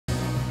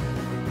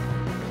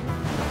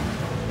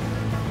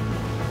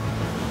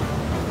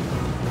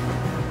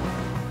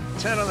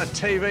turn on the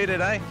TV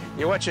today,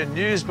 you watch a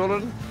news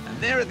bulletin, and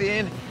there at the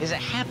end is a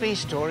happy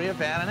story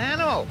about an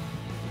animal.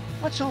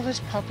 What's all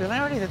this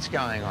popularity that's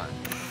going on?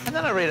 And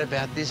then I read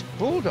about this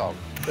Bulldog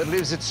that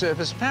lives at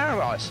Surfers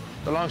Paradise,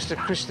 belongs to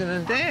Kristen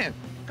and Dan.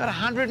 Got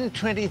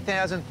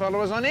 120,000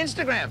 followers on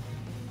Instagram.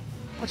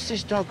 What's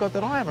this dog got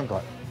that I haven't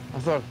got? I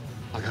thought,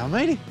 I'll go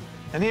meet him.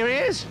 And here he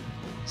is.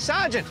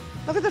 Sergeant,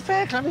 look at the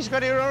fair club he's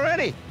got here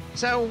already.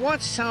 So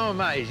what's so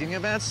amazing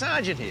about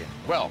Sergeant here?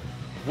 Well,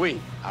 we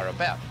are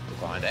about to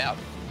find out.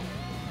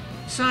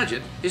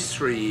 Sergeant is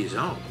 3 years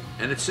old,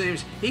 and it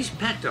seems he's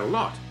packed a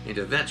lot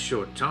into that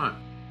short time.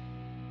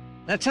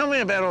 Now, tell me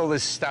about all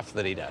this stuff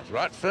that he does,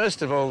 right?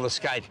 First of all, the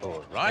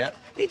skateboard, right? Yep.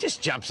 He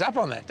just jumps up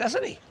on that,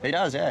 doesn't he? He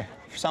does, yeah.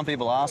 Some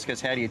people ask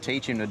us, how do you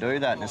teach him to do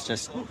that? And it's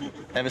just,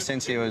 ever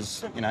since he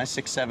was,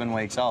 6, 7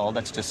 weeks old,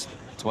 it's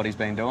what he's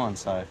been doing,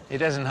 so. He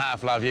doesn't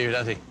half love you,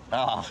 does he?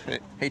 Oh,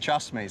 he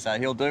trusts me, so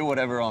he'll do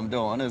whatever I'm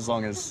doing as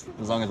long as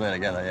we're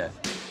together,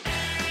 yeah.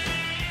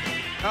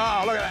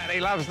 Oh, look at that, he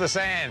loves the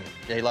sand.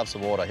 Yeah, he loves the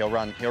water. He'll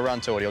run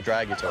to it, he'll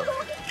drag you to it.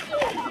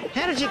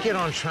 How did you get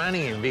on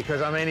training him?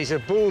 Because, I mean, he's a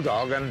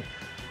bulldog, and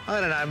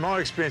I don't know, my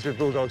experience with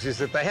bulldogs is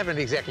that they haven't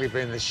exactly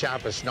been the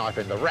sharpest knife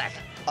in the rack.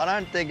 I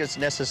don't think it's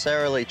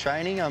necessarily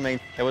training. I mean,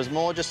 it was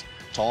more just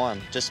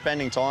time, just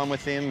spending time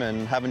with him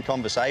and having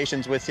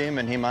conversations with him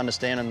and him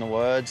understanding the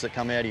words that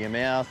come out of your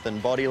mouth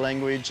and body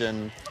language,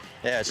 and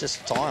yeah, it's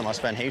just time. I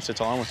spent heaps of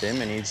time with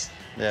him,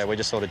 and we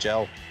just sort of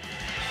gel.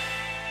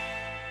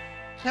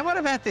 Now, what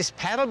about this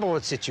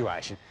paddleboard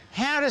situation?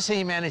 How does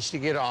he manage to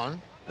get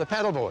on the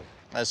paddleboard?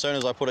 As soon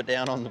as I put it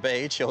down on the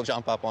beach, he'll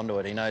jump up onto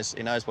it. He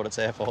knows what it's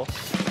there for.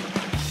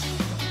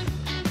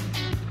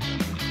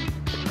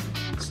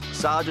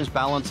 Sergeant's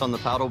balance on the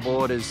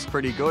paddleboard is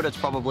pretty good. It's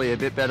probably a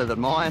bit better than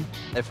mine.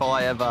 If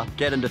I ever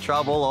get into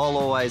trouble, I'll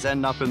always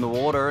end up in the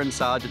water, and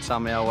Sergeant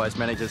somehow always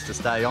manages to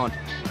stay on.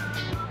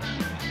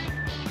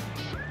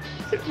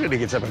 It really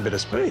gets up a bit of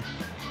speed.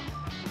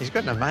 He's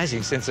got an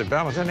amazing sense of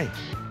balance, hasn't he?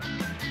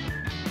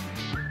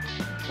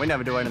 We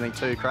never do anything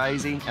too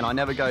crazy, and I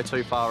never go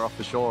too far off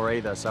the shore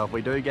either, so if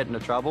we do get into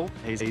trouble,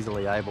 he's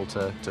easily able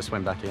to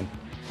swim back in.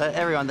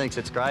 Everyone thinks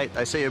it's great.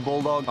 They see a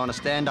bulldog on a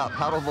stand-up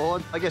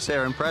paddleboard. I guess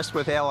they're impressed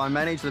with how I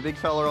manage the big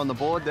fella on the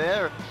board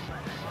there.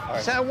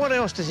 So what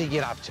else does he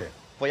get up to?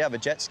 If we have a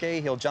jet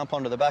ski, he'll jump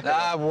onto the back of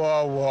it.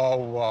 Whoa,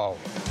 whoa,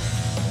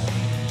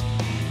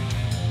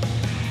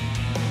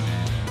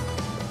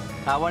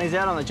 whoa. When he's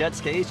out on the jet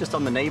ski, he's just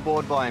on the knee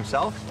board by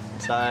himself.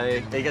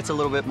 So he gets a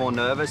little bit more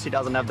nervous. He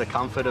doesn't have the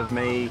comfort of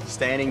me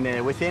standing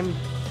there with him.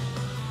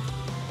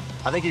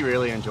 I think he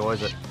really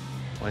enjoys it.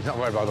 Well, he's not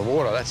worried about the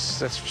water, that's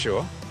for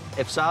sure.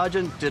 If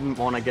Sergeant didn't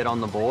want to get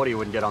on the board, he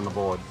wouldn't get on the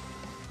board.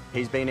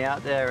 He's been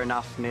out there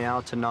enough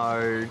now to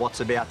know what's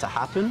about to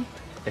happen.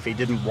 If he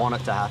didn't want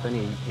it to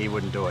happen, he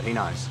wouldn't do it. He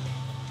knows.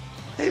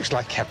 He looks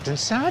like Captain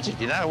Sergeant,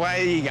 you know,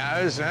 away he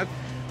goes,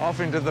 off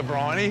into the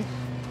briny.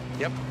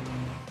 Yep.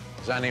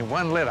 There's only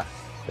one letter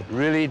that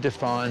really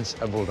defines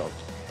a bulldog.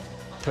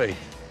 P.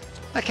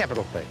 A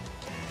capital P.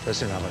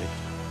 Personality.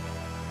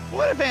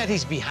 What about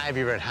his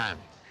behaviour at home?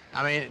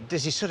 I mean,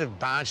 does he sort of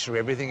barge through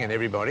everything and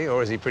everybody,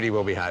 or is he pretty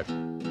well behaved?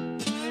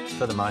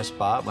 For the most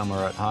part, when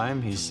we're at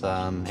home, he's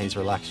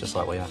relaxed just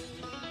like we are.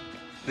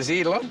 Does he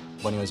eat a lot?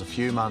 When he was a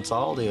few months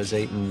old, he was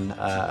eating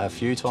a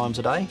few times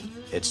a day.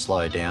 It's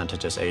slowed down to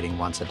just eating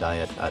once a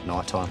day at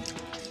night time.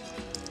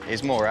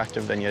 He's more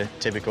active than your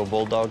typical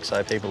bulldog,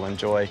 so people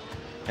enjoy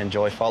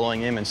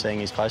following him and seeing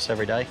his posts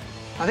every day.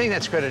 I think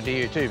that's credit to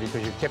you too,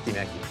 because you've kept him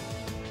active.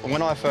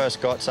 When I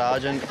first got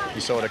Sergeant,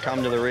 you sort of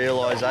come to the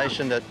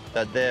realisation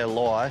that their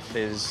life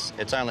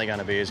it's only going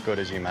to be as good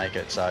as you make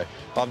it. So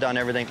I've done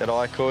everything that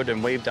I could,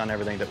 and we've done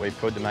everything that we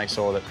could to make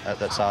sure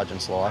that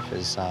Sergeant's life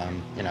is,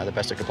 the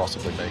best it could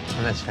possibly be.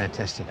 And that's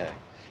fantastic. Yeah.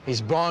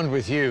 His bond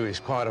with you is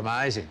quite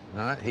amazing,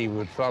 right? He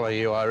would follow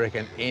you, I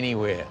reckon,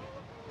 anywhere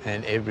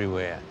and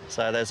everywhere.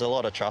 So there's a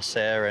lot of trust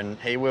there, and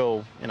he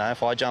will,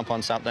 if I jump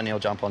on something, he'll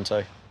jump on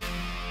too.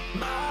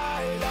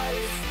 My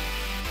life.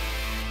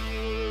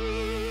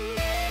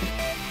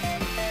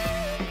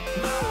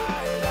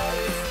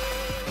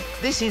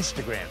 This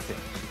Instagram thing,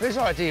 whose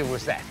idea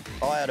was that?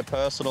 I had a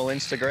personal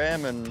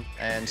Instagram,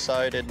 and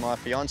so did my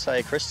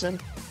fiancée, Kristen.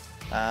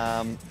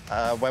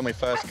 When we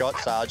first got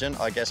Sergeant,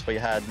 I guess we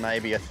had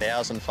maybe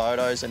 1,000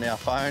 photos in our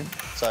phone.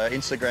 So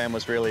Instagram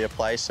was really a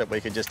place that we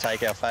could just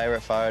take our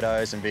favourite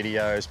photos and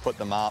videos, put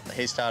them up.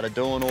 He started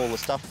doing all the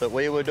stuff that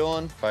we were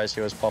doing. I suppose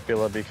he was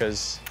popular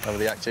because of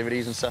the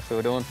activities and stuff we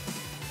were doing.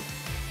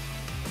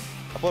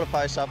 I put a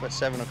post up at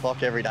 7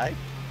 o'clock every day.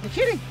 You're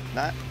kidding?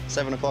 No,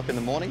 7 o'clock in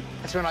the morning.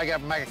 That's when I get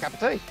up and make a cup of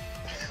tea.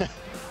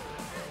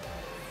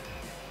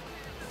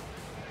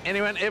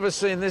 Anyone ever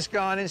seen this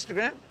guy on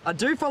Instagram? I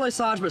do follow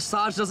Sarge, but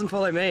Sarge doesn't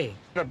follow me.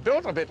 But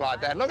built a bit like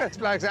that. Look at this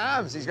bloke's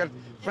arms. He's got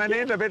front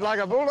end a bit like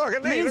a bulldog,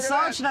 isn't he? Me and Look at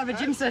Sarge that. should have a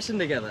gym session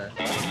together.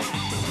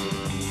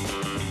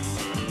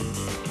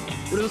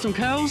 We'll do some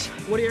curls.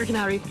 What do you reckon,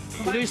 Harry?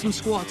 We'll do some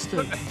squats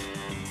too.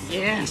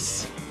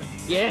 Yes.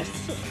 Yes.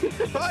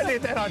 If I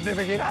did that, I'd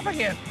never get up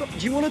again.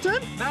 Do you want to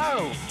turn?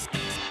 No.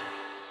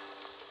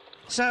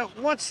 So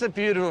what's the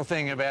beautiful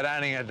thing about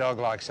owning a dog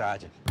like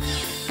Sergeant?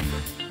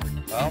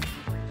 Well,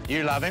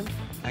 you love him,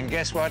 and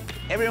guess what?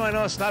 Everyone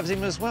else loves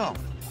him as well.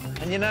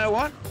 And you know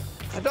what?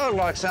 A dog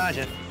like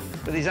Sergeant,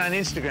 with his own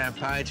Instagram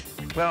page,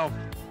 well,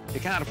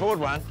 you can't afford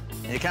one,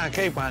 and you can't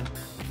keep one,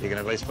 you can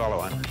at least follow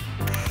one.